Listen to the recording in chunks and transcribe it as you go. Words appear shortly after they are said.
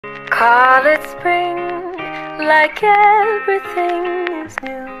call it spring, like everything is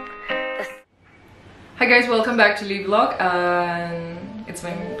new. Hi guys, welcome back to Lee Vlog, and it's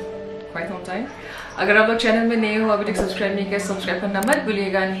been quite a long time. अगर आप लोग channel में नए हो अभी तक सब्सक्राइब नहीं किया सब्सक्राइब करना मत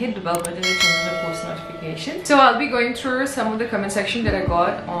भूलिएगा and hit the bell button to change the post notification. So I'll be going through some of the comment section that I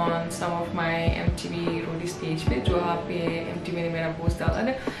got on some of my MTV ROADIES page पे जो यहाँ पे MTV ने मेरा post डाला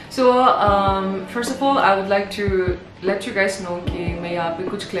है. So first of all I would like to let you guys know कि मैं यहाँ पे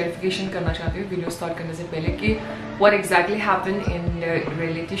कुछ clarification करना चाहती हूँ वीडियो start करने से पहले कि what exactly happened in the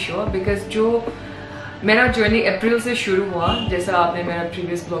reality show, because जो मेरा जर्नी अप्रैल से शुरू हुआ, जैसा आपने मेरा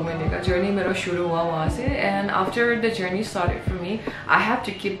प्रीवियस ब्लॉग में देखा, जर्नी मेरा शुरू हुआ वहाँ से. And after the journey started for me, I have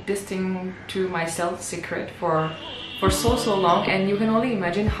to keep this thing to my self secret for so long, and you can only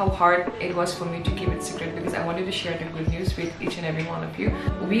imagine how hard it was for me to keep it secret because I wanted to share the good news with each and every one of you.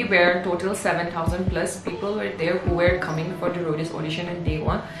 We were total 7,000 plus people were there who were coming for the ROADIES audition on day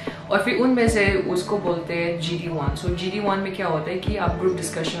 1. और फिर उनमें से उसको बोलते हैं GD1. So GD1 में क्या होता है कि आप ग्रुप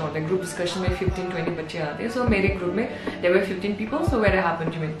डिस्कशन होता है. ग्रुप डिस्कशन में 15-20 बच्चे आते हैं. So मेरे ग्रुप में there were 15 people. So where I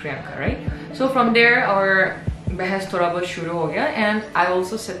happened to meet Priyanka, right? So from there our बहस थोड़ा बहुत शुरू हो गया, and I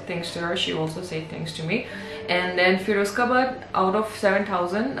also said things to her, she also said things to me. And then फिर उसका बाद out of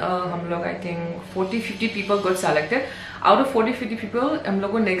 7,000 हम लोग I think 40-50 people got selected. Out of 40-50 people हम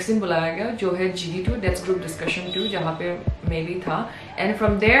लोग को next दिन बुलाया गया जो है GD2, that's group discussion 2, जहाँ पे मैं भी था. And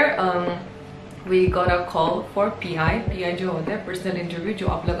from there we got a call for PI जो होता है personal interview, जो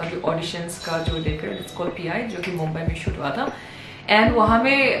आप लोग अभी auditions का जो देख रहे हैं, it's called PI, जो कि मुंबई में शूट हुआ था. एंड वहाँ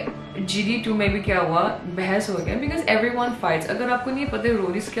में GD2 में भी क्या हुआ, बहस हो गया because everyone fights. अगर आपको नहीं पता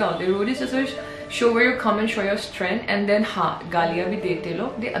रोडीज क्या होते हैं, Roadies is show where you come and show your strength, and then हाँ गालियाँ भी देते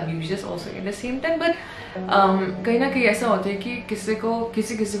लोग, they abuse us also at the same time, but कहीं ना कहीं ऐसा होता है कि किसी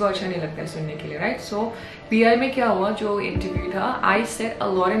को अच्छा नहीं लगता है सुनने के लिए, right? So PI में क्या हुआ, जो इंटरव्यू था, I said a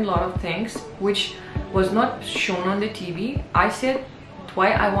lot of things which was not shown on the TV. I said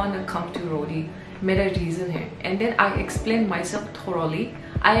why I want to come to Rodi, मेरा रीज़न है, and then I explained myself thoroughly.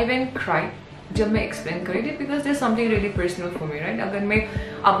 I even cried जब मैं explain कर रही थी because there's something really personal for me, right? अगर मैं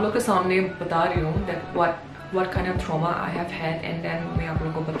आप लोग के सामने बता रही हूँ that what kind of trauma I have had, and then मैं आप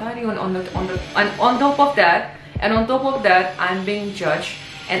लोगों को बता रही हूँ, on top of that I'm being judged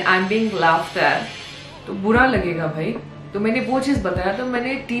and I'm being laughed at, तो बुरा लगेगा भाई. तो मैंने वो चीज़ बताया, तो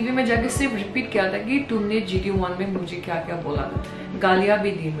मैंने टीवी में जाके सिर्फ रिपीट किया था कि तुमने GD1 में मुझे क्या क्या बोला था. गालियाँ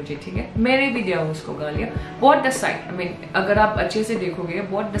भी दी मुझे, ठीक है, मैंने भी दिया उसको गालियाँ. What the side, I mean, अगर आप अच्छे से देखोगे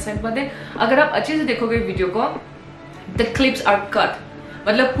what the side, but then अगर आप अच्छे से देखोगे वीडियो को, the clips are cut,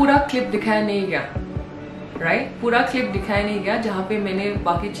 मतलब पूरा क्लिप दिखाया नहीं गया, right? पूरा क्लिप दिखाया नहीं गया जहाँ पे मैंने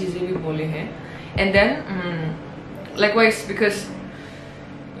बाकी चीज़ें भी बोले हैं. And then likewise because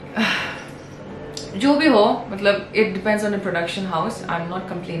जो भी हो, मतलब it depends on the production house. I'm not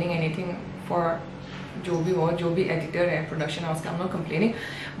complaining anything for जो भी हो, जो भी editor है production house का, I'm not complaining.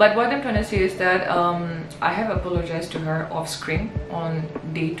 But what I'm trying to say is that I have apologized to her off screen on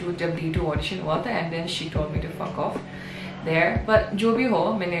day 2 जब day 2 audition हुआ था, and then she told me to fuck off there. But जो भी हो,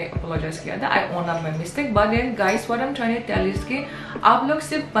 मैंने apologize किया था. I own up my mistake. But then guys, what I'm trying to tell is कि आप लोग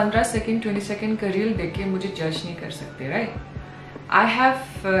सिर्फ 15 सेकेंड 20 सेकेंड का reel देख के मुझे judge नहीं कर सकते, right? I have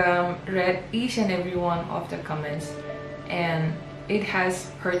read each and every one of the comments, and it has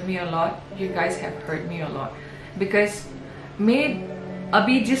hurt me a lot. You guys have hurt me a lot because मैं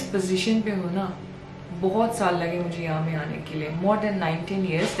अभी जिस position पे हूँ ना, बहुत साल लगे मुझे यहाँ में आने के लिए, more than 19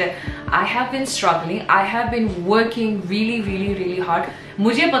 years that I have been struggling. I have been working really hard.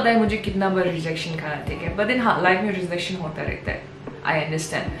 मुझे पता है मुझे कितना बार rejection खाना, ठीक है, but then हाँ life में rejection होता रहता है, I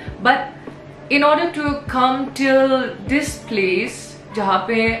understand. But in order to come till this place जहाँ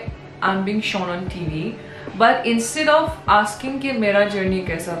पे I'm being shown on TV, but instead of asking कि मेरा journey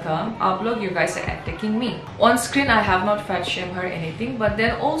कैसा था, आप लोग you guys are attacking me on screen. I have not fat shamed her anything, but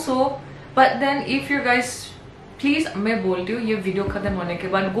then if you guys please, मैं बोलती हूँ ये वीडियो खत्म होने के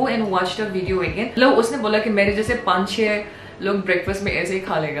बाद go and watch the video again. लोग उसने बोला कि मेरे जैसे 5-6 लोग ब्रेकफास्ट में ऐसे ही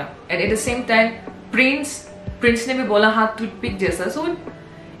खा लेगा, and at the same time Prince ने भी बोला हाँ टूथपिक जैसा. So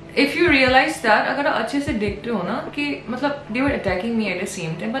if you realize that, अगर आप अच्छे से देखते हो ना कि मतलब they were attacking me at the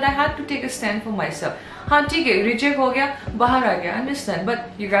same time, but I had to take a stand for myself. हाँ ठीक है, रिजेक्ट हो गया, बाहर आ गया, understand,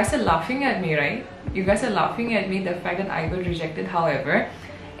 but you guys are laughing at me, right? You guys are laughing at me the fact that I got rejected, however.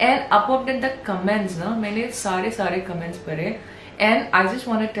 And above that the comments ना, मैंने सारे comments पढ़े, and I just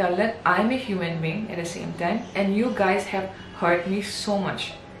want to tell that I'm a human being at the same time, and you guys have hurt me so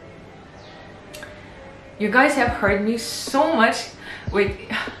much. You guys have hurt me so much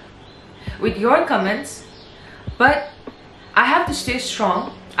with your comments, but I have to stay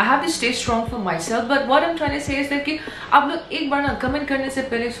strong I have to stay strong for myself. But what I'm trying to say is that कि आप लोग एक बार ना comment करने से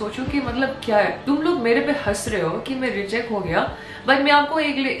पहले सोचो कि मतलब क्या है. तुम लोग मेरे पे हंस रहे हो कि मैं रिजेक्ट हो गया, बट मैं आपको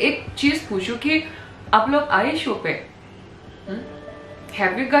एक चीज पूछूं कि आप लोग आए शो पे.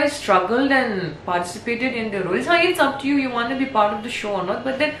 Have you guys struggled and participated in the roles? It's up to you. You want to be part of the show or not?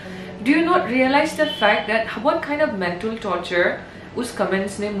 But then, do you not realize the fact that what kind of mental torture उस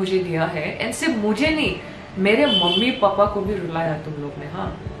comments ने मुझे दिया है? And सिर्फ मुझे नहीं, मेरे mummy papa को भी रुलाया तुम लोग ने. हाँ,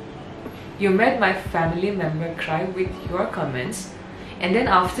 you made my family member cry with your comments, and then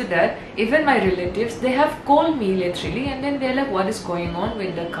after that, even my relatives, they have called me literally, and then they're like, what is going on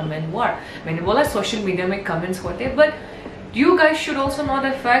with the comment war? मैंने बोला social media में comments होते हैं, but you guys should also know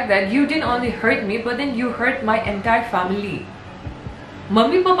the fact that you didn't only hurt me, but then you hurt my entire family.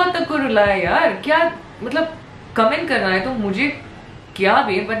 Mummy papa तक को रुलाया यार. क्या मतलब कमेंट करना है तो मुझे क्या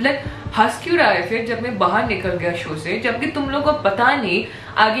भी, मतलब हंस क्यों रहा है फिर जब मैं बाहर निकल गया शो से, जबकि तुम लोग को पता नहीं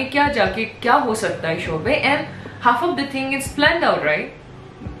आगे क्या जाके क्या हो सकता है शो पे. And half of the thing is planned out, right?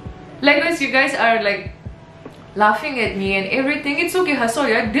 Likewise, you guys are like laughing at me and everything. It's okay, हंसो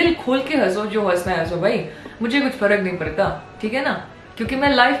यार, दिल खोल के हंसो, जो हंसना है हंसो भाई, मुझे कुछ फर्क नहीं पड़ता, ठीक है ना. क्योंकि मैं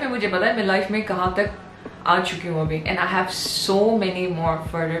लाइफ में, मुझे पता है मैं लाइफ में कहाँ तक आ चुकी हूँ अभी. And I have so many more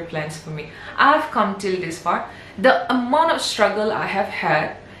further plans for me. I have come till this far. The amount of struggle I have had,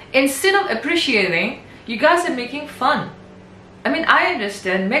 instead of appreciating, you guys are making fun. I mean I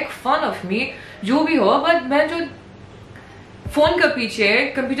understand, make fun of me, जो भी हो, but मैं जो phone के पीछे,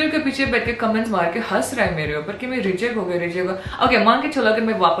 computer के पीछे बैठ के कमेंट्स मार के हंस रहा है मेरे ऊपर कि मैं रिजेक्ट हो गया. ओके, मान के चलो अगर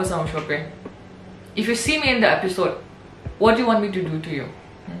मैं वापस आऊँ शो पे, if you see me in the episode, what do you want me to do to you?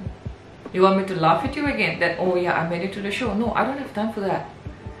 You want me to laugh at you again? That, oh yeah, I made it to the show. No, I don't have time for that.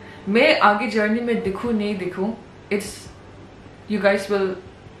 मैं आगे journey में दिखूं नहीं दिखूं, it's, you guys will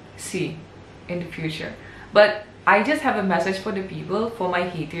see in the future. But I just have a message for the people, for my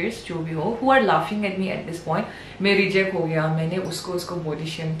haters जो भी हो, who are laughing at me at this point. मैं reject हो गया, मैंने उसको बॉडी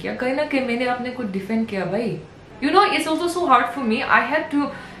शेम किया, कहीं ना कहीं मैंने अपने को डिफेंड किया भाई. You know, it's also so hard for me. I had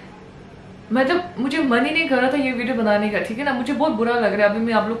to, मतलब मुझे मन ही नहीं कर रहा था ये वीडियो बनाने का, ठीक है ना. मुझे बहुत बुरा लग रहा है अभी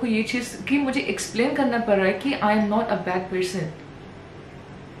मैं आप लोग को ये चीज कि मुझे एक्सप्लेन करना पड़ रहा है कि I am not a bad person.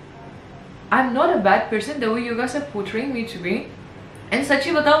 I am not a bad person the way you guys are portraying me to be. And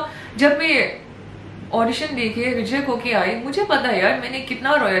सच्ची बताओ, जब मैं ऑडिशन देके रिजेक्ट होके आई, मुझे पता है यार मैंने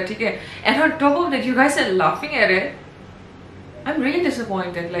कितना रोया, ठीक है. And on top of that you guys are laughing at it. I am really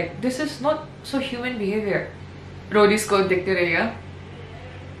disappointed. Like this is not so human behaviour. Roadies को देखते रहिएगा,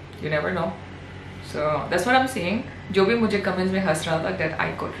 you never know. So that's what I'm saying. जो भी मुझे comments में हंस रहा था, that I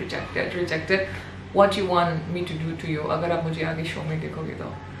got rejected. What you want me to do to you? अगर आप मुझे आगे show में देखोगे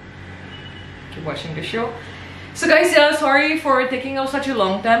तो keep watching the show. So guys, sorry for taking out such a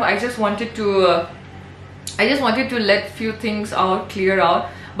long time. I just wanted to let few things out, clear out.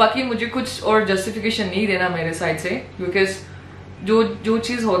 बाकी मुझे कुछ और justification नहीं देना मेरे side से, because जो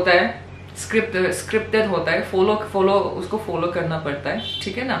चीज़ होता है स्क्रिप्टेड होता है, उसको फॉलो करना पड़ता है,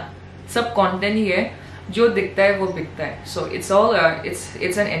 ठीक है ना. सब कंटेंट ही है, जो दिखता है वो बिकता है. So it's all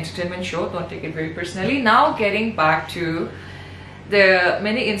it's an entertainment show, don't take it very personally. Now getting back to the,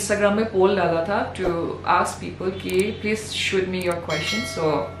 मैंने इंस्टाग्राम में पोल डाला था टू आस्क पीपल कि please shoot me your question. So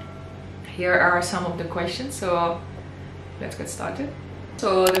here are some of the questions. So let's get started.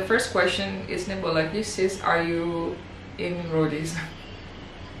 So the first question, इसने बोला कि सिस are you in Roadies?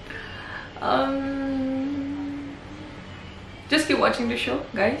 Just keep watching the show,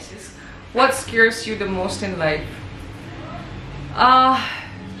 guys. What scares you the most in life?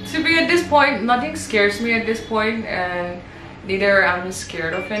 To be at this point, nothing scares me at this point, and neither I'm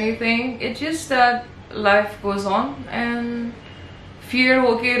scared of anything. It's just that life goes on, and fear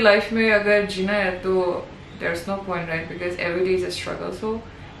होके life में अगर जीना है तो there's no point, right? Because every day is a struggle, so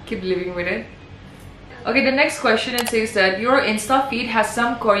keep living with it. Okay, the next question, it says that your Insta feed has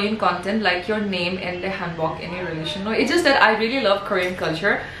some Korean content like your name and the hanbok. Any relation? No, it's just that I really love Korean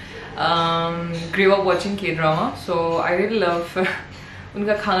culture. Grew up watching K-drama, so I really love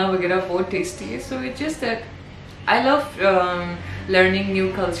उनका खाना वगैरह बहुत tasty है. So it's just that I love learning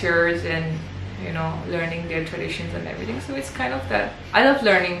new cultures and learning their traditions and everything. So it's kind of that. I love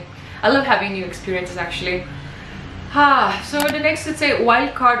learning. I love having new experiences actually. So the next, it's a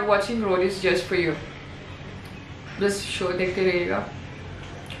wild card watching roadies just for you. This show देखते रहिएगा.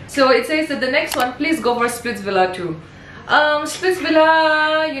 So it says that the next one, please go for Splitsvilla too.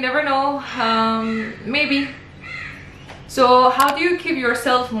 Splitsvilla, you never know. Maybe. So how do you keep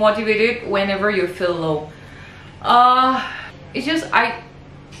yourself motivated whenever you feel low? It's just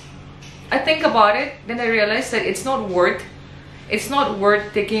I think about it, then I realize that it's not worth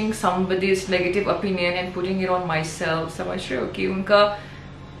taking somebody's negative opinion and putting it on myself. समझ रहे हो कि उनका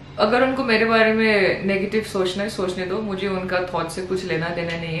अगर उनको मेरे बारे में नेगेटिव सोचना है सोचने दो, मुझे उनका थॉट से कुछ लेना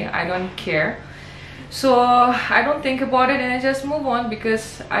देना नहीं है. I don't care. So I don't think about it and I just move on,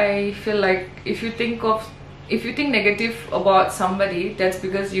 because I feel like if you think negative about somebody, that's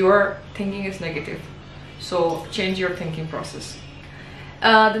because your thinking is negative. So change your thinking process.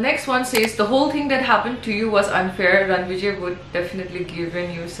 The next one says, the whole thing that happened to you was unfair. Ranvijay would definitely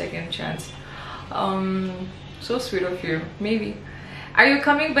given you a second chance. So sweet of you. Maybe. Are you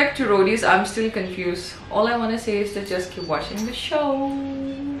coming back to roadies? I'm still confused. All I want to say is to just keep watching the show.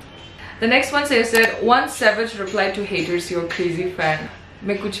 The next one says that one savage replied to haters, "You're a crazy fan.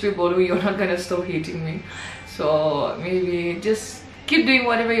 मैं कुछ भी बोलूँ, you're not gonna stop hating me. So maybe just keep doing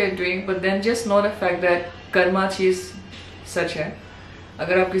whatever you're doing, but then just know the fact that karma चीज़ सच है.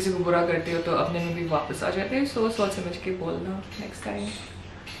 अगर आप किसी को बुरा करते हो तो अपने में भी वापस आ जाते हैं. So सोच समझ के बोलना next time."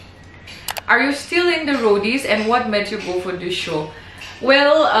 Are you still in the roadies and what made you go for this show?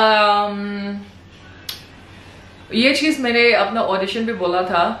 Well, ये चीज़ मैंने अपना ऑडिशन पे बोला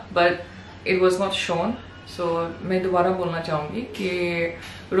था, but it was not shown. So मैं दोबारा बोलना चाहूँगी कि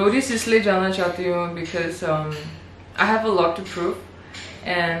रोडीज इसलिए जाना चाहती हूँ because I have a lot to prove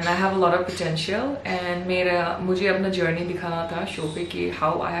and I have a lot of potential, and मुझे अपना जर्नी दिखाना था शो पे कि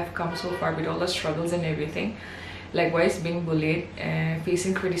how I have come so far with all the struggles and everything. Likewise, being bullied and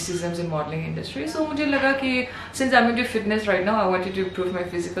facing criticisms in modeling industry. So मुझे लगा कि since I'm into fitness right now, I wanted to improve my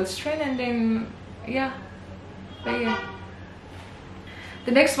physical strength, and then yeah, yeah.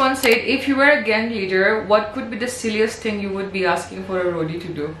 The next one said, if you were a gang leader, what could be the silliest thing you would be asking for a roadie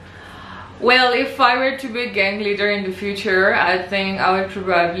to do? Well, if I were to be a gang leader in the future, I think I would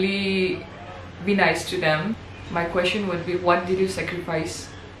probably be nice to them. My question would be, what did you sacrifice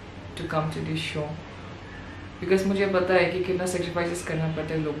to come to this show? Because मुझे पता है कि कितना sacrifices करना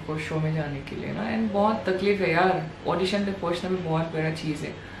पड़ता है लोगों को शो में जाने के लिए ना, and बहुत तकलीफ है यार. ऑडिशन पे पहुंचना भी बहुत बड़ा चीज़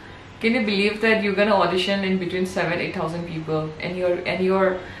है. Can you believe that you're gonna audition in between 7,000-8,000 people, and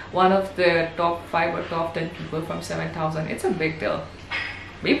you're one of the top 5 or top 10 people from 7,000? It's a big deal.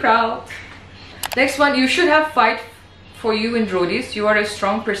 Be proud. Next one, you should have fight for you in roadies. You are a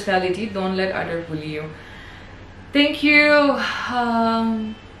strong personality. Don't let others bully you. Thank you.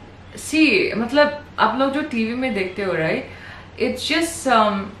 See, मतलब आप लोग जो TV में देखते हो, right? It's just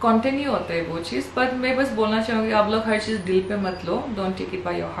content ही होता है वो चीज़. But मैं बस बोलना चाहूँगी, आप लोग हर चीज़ दिल पे मत लो. Don't take it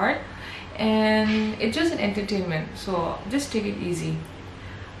by your heart. And it's just an entertainment, so just take it easy.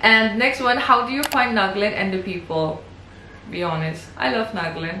 And next one, how do you find Nagaland and the people? Be honest, I love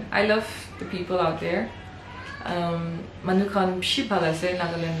Nagaland. I love the people out there. Manukhan bshi bhala se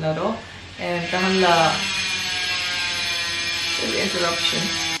Nagaland laro, and tahanla interruption.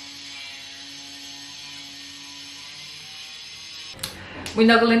 We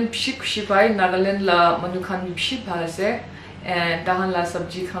Nagaland bshi kushi pai Nagaland la Manukhan bshi bhala se. And tahan la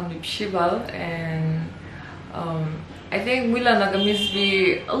sabji khan bi pshibal, and I think mila nagamis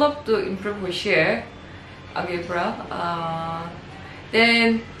bi a lot to improve with share agebra.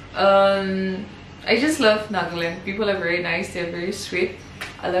 Then I just love Nagaland. People are very nice, they're very sweet.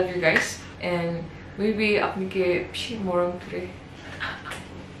 I love you guys, and maybe apni ke pshi moram kare.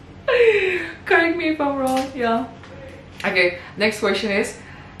 Correct me if I'm wrong. Yeah. Okay, next question is,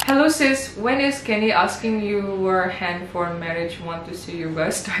 hello sis, when is Kenny asking your hand for marriage? Want to see you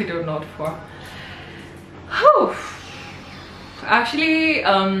guys tied or not for? Oh, actually,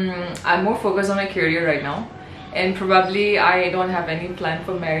 I'm more focused on my career right now, and probably I don't have any plan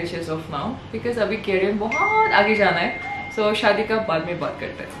for marriage as of now because abhi career bahut aage jana hai. So शादी का बाद में बात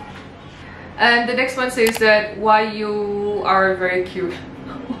करते हैं. And the next one says that why you are very cute.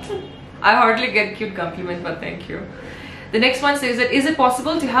 I hardly get cute compliment, but thank you. The next one says that, is it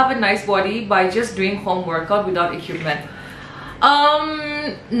possible to have a nice body by just doing home workout without equipment?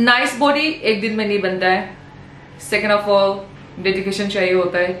 Nice body एक दिन में नहीं बनता है. Second of all, dedication चाहिए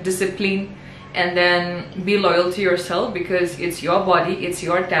होता है, discipline, and then be loyal to yourself because it's your body, it's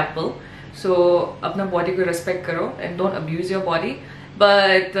your temple. So अपना body को respect करो and don't abuse your body.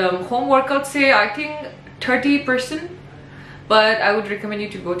 But home workout say I think 30%. But I would recommend you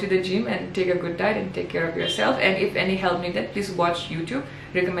to go to the gym and take a good diet and take care of yourself. And if any help needed, please watch YouTube.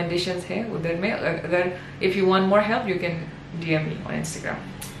 Recommendations hai udhar mein. Agar if you want more help, you can DM me on Instagram.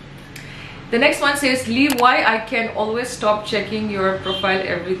 The next one says, Lee, why I can always stop checking your profile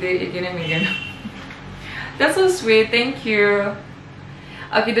every day again and again. That's so sweet. Thank you.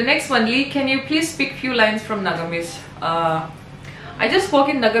 Okay, the next one, Lee, can you please speak few lines from Nagamis? I just spoke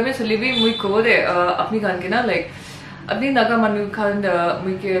in Nagamis. Livi mui ko de apni gan ke na like. Abni naga Manukhan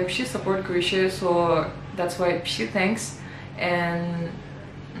muike pshi support krishe, so that's why pshi thanks. And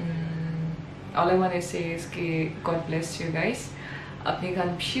all I want to say is ki God bless you guys. apni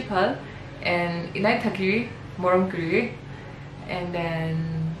kan pshipal and inai thakiri moram kuri and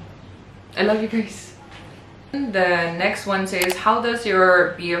then I love you guys. The next one says, how does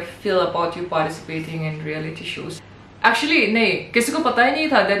your BF feel about you participating in reality shows? Actually, nahi, kisi ko pata hi nahi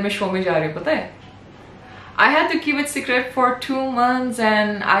tha that main show mein ja rahi hu, pata hai? I had to keep it secret for 2 months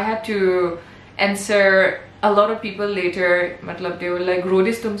and I had to answer a lot of people later. Matlab they were like,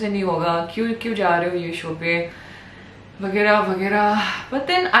 roadies tumse nahi hoga, kyun ja rahe ho ye show pe, वगैरह वगैरह. But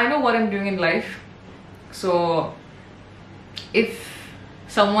then I know what I'm doing in life, so if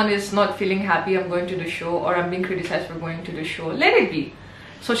someone is not feeling happy I'm going to the show or I'm being criticized for going to the show, let it be.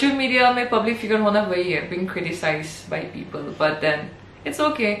 Social media mein public figure hona wahi hai, being criticized by people, but then it's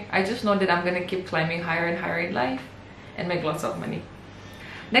okay. I just know that I'm gonna keep climbing higher and higher in life and make lots of money.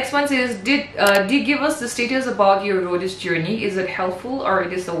 Next one says, did you give us the status about your roadies journey? Is it helpful or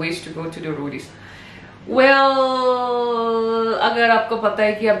it is a waste to go to the roadies? Well, अगर आपको पता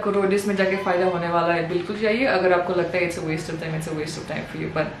है कि आपको Rhodes में जाके फायदा होने वाला है, बिल्कुल जाइए. अगर आपको लगता है it's a waste of time, it's a waste of time for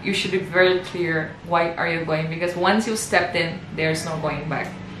you. But you should be very clear why are you going, because once you stepped in, there's no going back.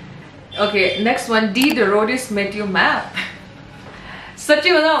 Okay, next one. Did the roadies met you map?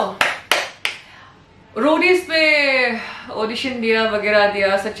 सच्ची बताओ, Rhodes पे audition दिया वगैरह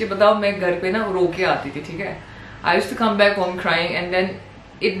दिया. सच्ची बताओ, मैं घर पे ना रो के आती थी, ठीक है. I used to come back home crying and then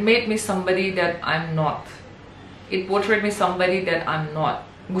it made me somebody that I'm not. It portrayed me somebody that I'm not.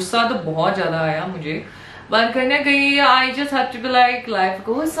 गुस्सा तो बहुत ज़्यादा आया मुझे, but कहीं ना कहीं I just had to be like, life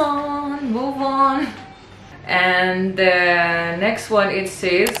goes on, move on. And the next one, it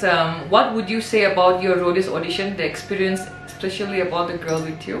says, what would you say about your roadies audition, the experience, especially about the girl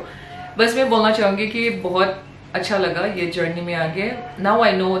with you? बस मैं बोलना चाहूँगी कि बहुत अच्छा लगा ये journey में आगे. Now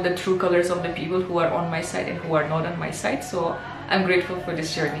I know the true colors of the people who are on my side and who are not on my side, so I'm grateful for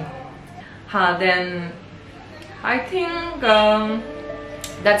this journey. Then I think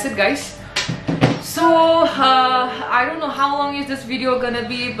that's it, guys. So I don't know how long is this video gonna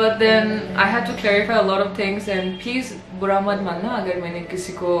be, but then I had to clarify a lot of things, and please बुरा मत मानना अगर मैंने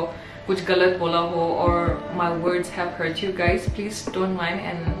किसी को कुछ गलत बोला हो or my words have hurt you guys. Please don't mind,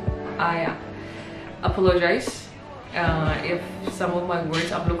 and I apologize if some of my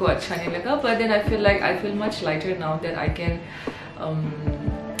words आप लोग को अच्छा नहीं लगा. But then I feel much lighter now that I can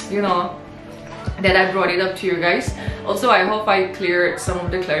you know, that I brought it up to you guys. Also, I hope I cleared some of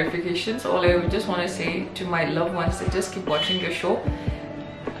the clarifications. All I just want to say to my loved ones that just keep watching the show.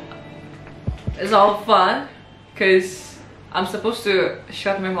 It's all fun because I'm supposed to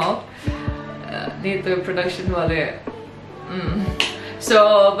shut my mouth. Need the production wale.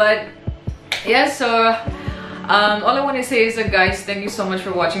 So, but yeah, so all I want to say is that, guys, thank you so much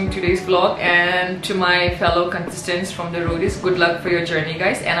for watching today's vlog, and to my fellow contestants from the roadies, good luck for your journey,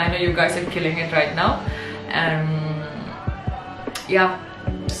 guys. And I know you guys are killing it right now, and yeah,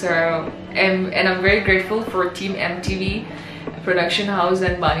 so and I'm very grateful for Team MTV Production House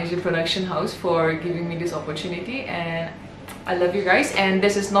and Baniji Production House for giving me this opportunity, and I love you guys. And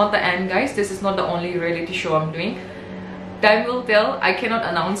this is not the end, guys. This is not the only reality show I'm doing. Time will tell. I cannot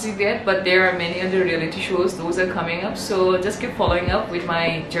announce it yet, but there are many other reality shows. Those are coming up, so just keep following up with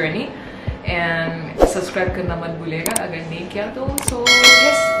my journey and subscribe karna mat bhuliega agar nahi kiya to. So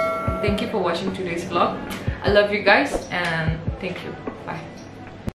yes, thank you for watching today's vlog. I love you guys and thank you.